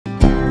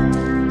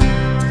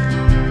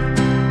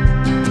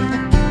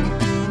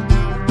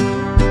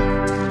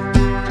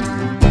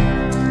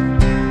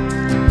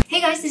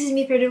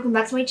me, Freddie. Welcome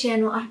back to my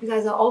channel. I hope you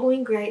guys are all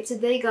doing great.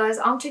 Today, guys,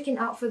 I'm checking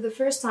out for the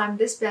first time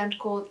this band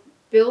called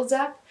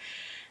BuildUp.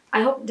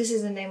 I hope this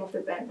is the name of the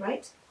band,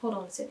 right? Hold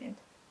on a second.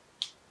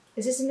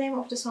 Is this the name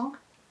of the song?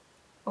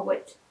 Oh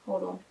wait,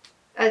 hold on.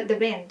 The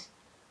band.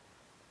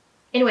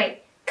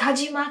 Anyway,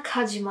 Gajima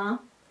Gajima.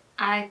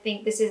 I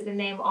think this is the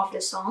name of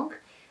the song,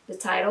 the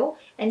title.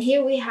 And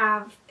here we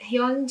have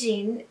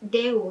Hyunjin,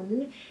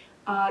 Daeun,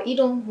 Lee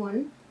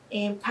Dong-hoon,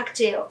 and Park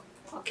Jae-ok.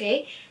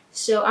 Okay,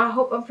 so I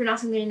hope I'm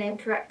pronouncing their name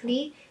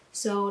correctly.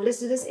 So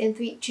let's do this in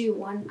 3, 2,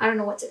 1. I don't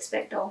know what to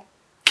expect though.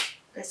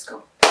 Let's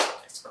go.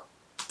 Let's go.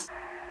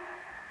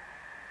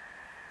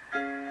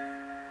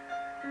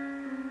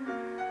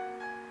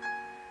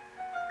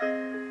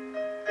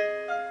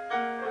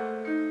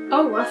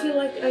 Oh, I feel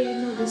like I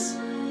know this.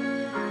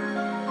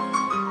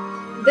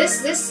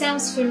 This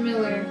sounds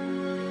familiar.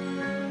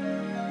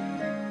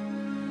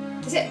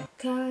 Is it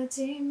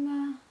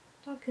Kajima?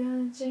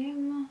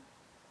 Kajima?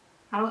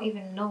 I don't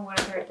even know where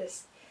I heard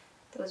this.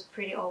 That was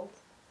pretty old.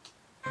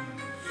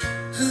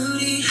 Ooh,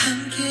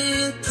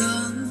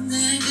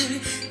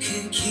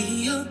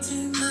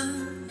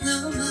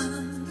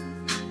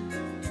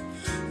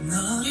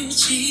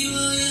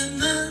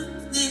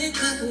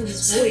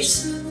 his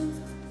voice.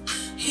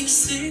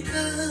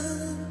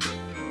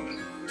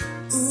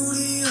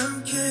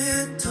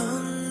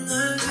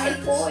 High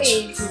voice.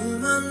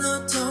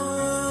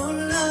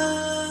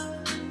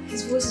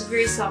 His voice is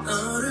very soft. Ooh.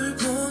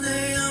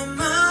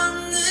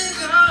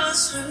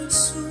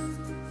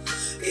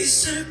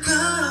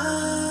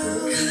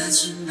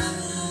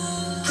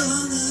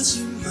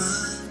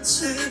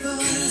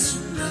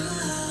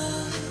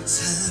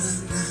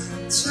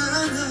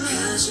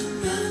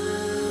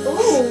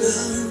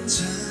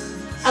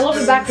 I love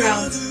the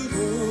background.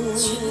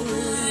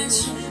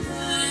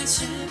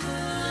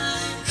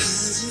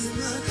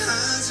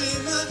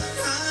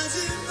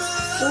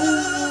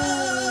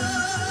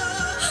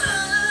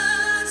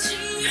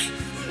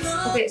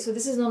 Okay, so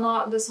this is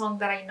not the song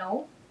that I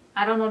know.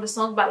 I don't know the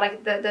song, but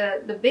like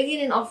the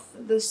beginning of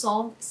the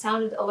song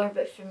sounded a little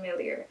bit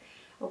familiar.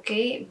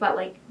 Okay, but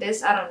like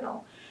this, I don't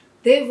know.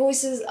 Their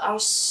voices are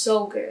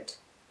so good.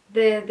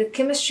 The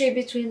chemistry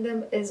between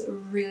them is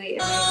really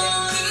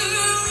amazing.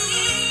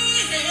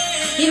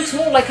 He looks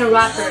more like a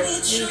rapper,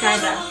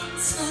 kinda.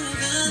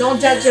 Don't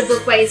judge a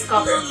book by its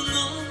cover.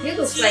 He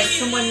looks like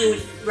someone who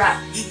would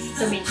rap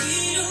to me.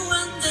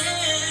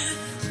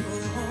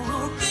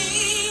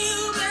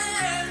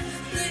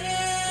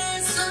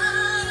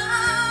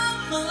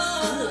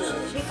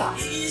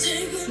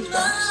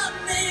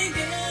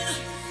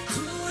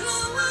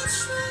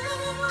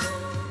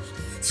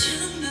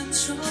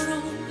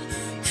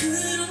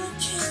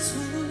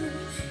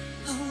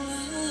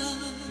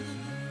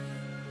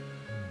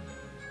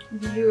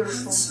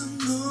 Beautiful.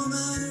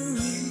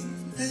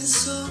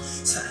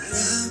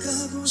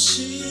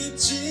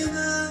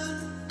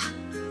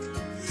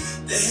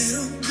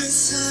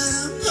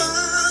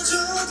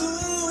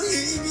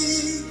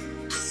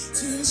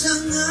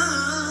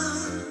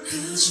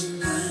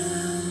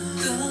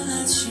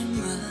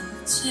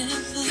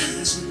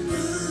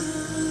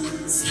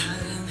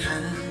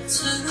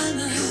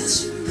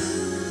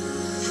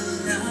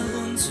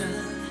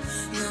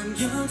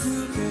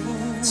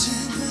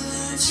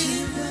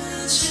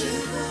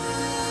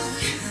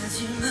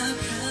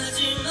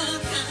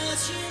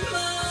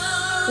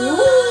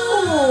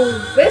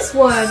 Ooh, this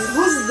one.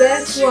 Who's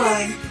that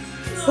one?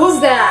 Who's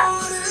that?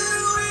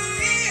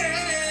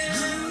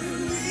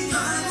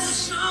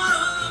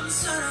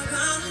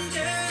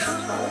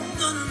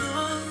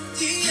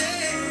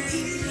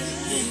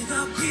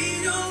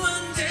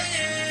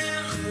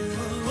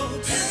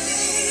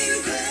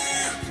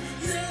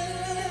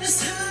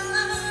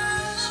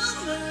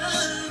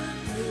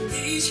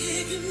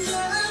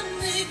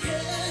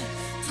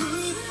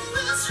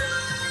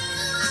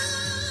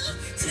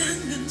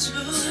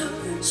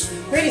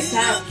 Pretty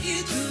sad.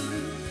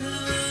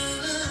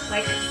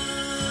 Like,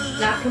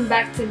 not come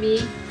back to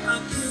me.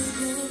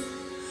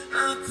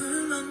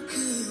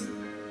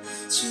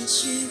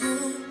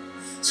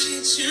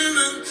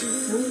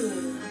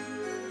 Ooh.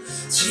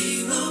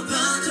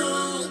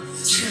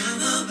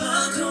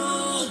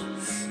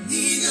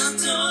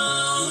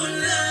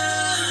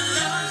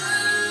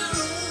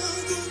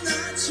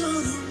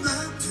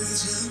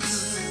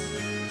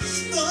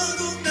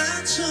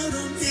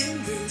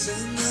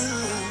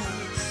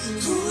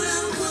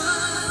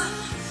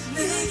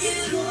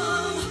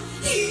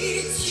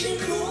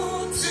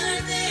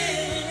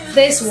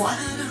 This one.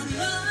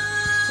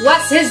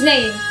 What's his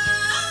name?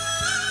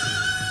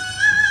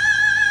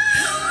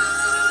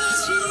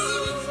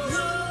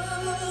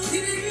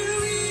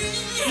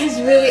 He's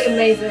really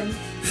amazing.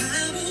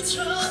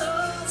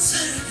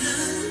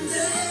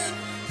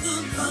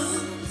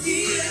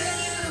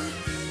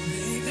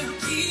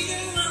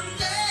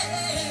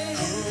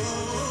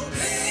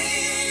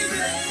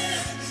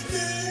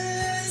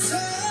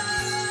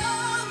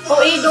 Oh,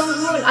 Lee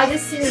Dong-hoon, I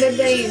just seen the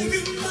name.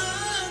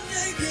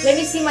 Let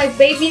me see my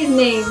baby's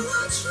name.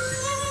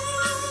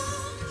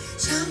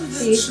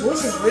 His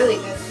voice is really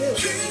good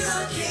too.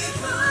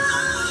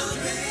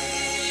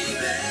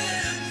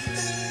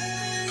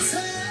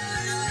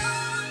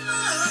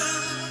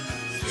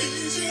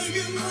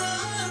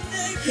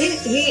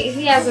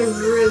 He has a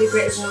really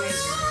great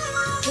voice.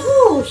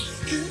 Ooh.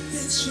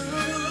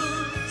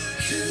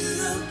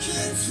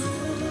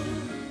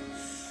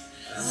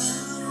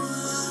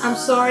 I'm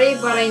sorry,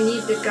 but I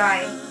need the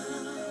guy.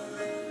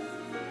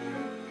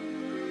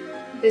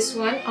 This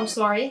one, I'm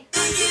sorry.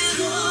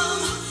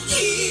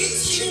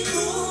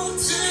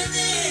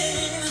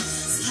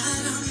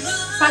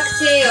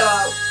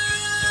 Baktaeyeon.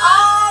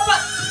 Oh,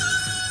 but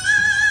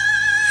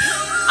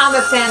I'm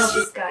a fan of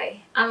this guy.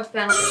 I'm a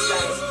fan of this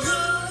guy.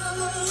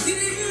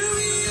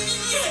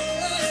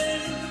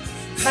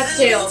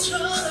 Baktaeyeon.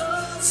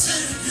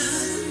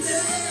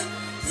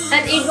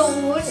 And Lee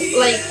Dong-hoon,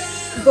 like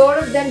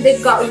both of them,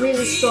 they've got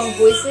really strong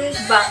voices,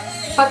 but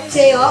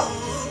Baktaeyeon,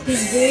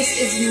 his voice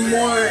is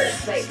more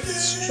like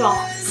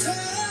strong.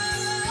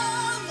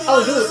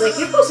 Oh dude, like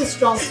your voice is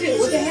strong too.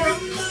 What the hell?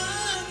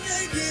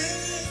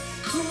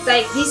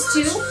 Like these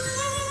two.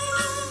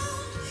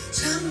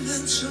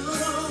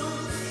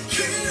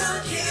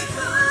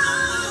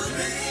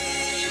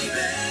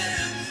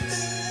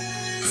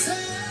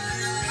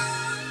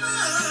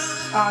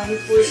 Oh,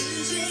 his voice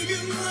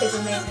is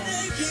amazing.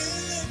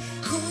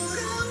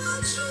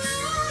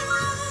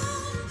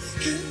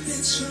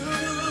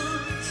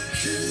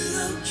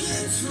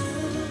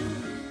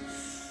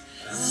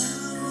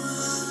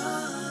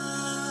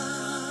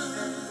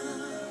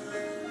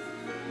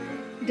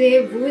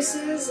 Their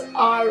voices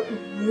are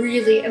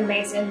really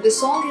amazing. The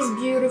song is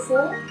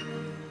beautiful.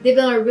 They've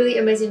done a really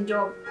amazing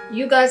job.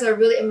 You guys are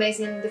really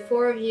amazing. The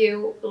four of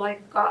you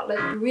like got like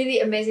really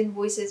amazing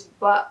voices.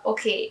 But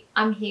okay,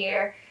 I'm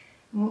here.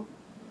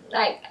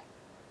 Like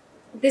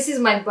this is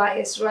my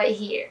bias right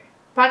here.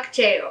 Park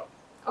Chae-ho.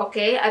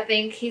 Okay, I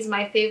think he's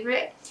my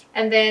favorite.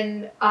 And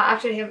then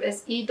after him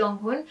is Lee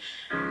Dong-hoon.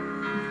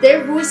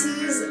 Their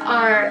voices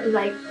are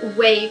like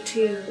way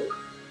too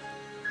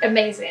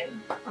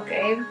amazing.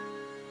 Okay.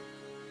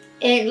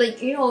 And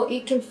like, you know,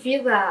 you can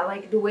feel that,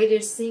 like the way they're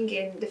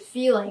singing, the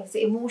feelings,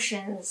 the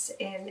emotions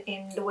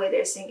in the way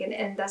they're singing,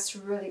 and that's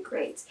really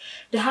great.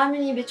 The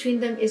harmony between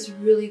them is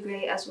really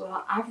great as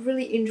well. I've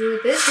really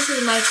enjoyed this. This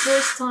is my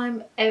first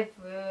time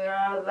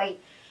ever like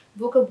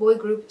vocal boy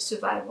group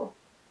survival.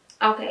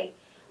 Okay.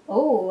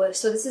 Oh,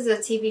 so this is a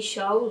TV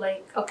show.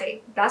 Like,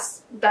 okay,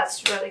 that's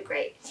really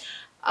great.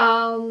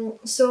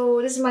 So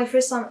this is my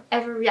first time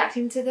ever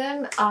reacting to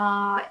them,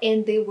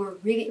 and they were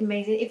really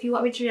amazing. If you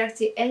want me to react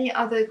to any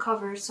other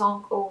cover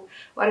song or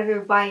whatever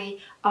by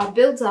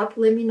BuildUp,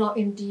 let me know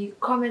in the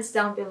comments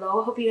down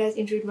below. I hope you guys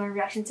enjoyed my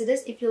reaction to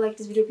this. If you like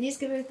this video, please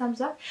give it a thumbs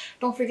up.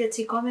 Don't forget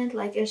to comment,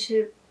 like, and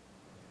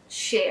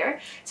share.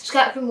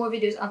 Subscribe for more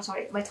videos. I'm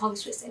sorry, my tongue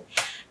is twisting.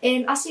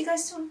 And I'll see you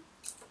guys soon.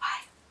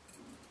 Bye.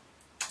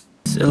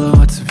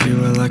 Silhouettes of you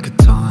are like a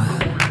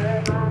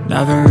taunt.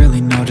 Never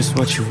really know just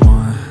what you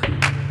want.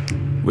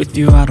 With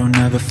you I don't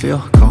ever feel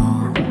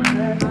calm.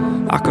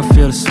 I can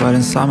feel the sweat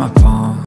inside my palm.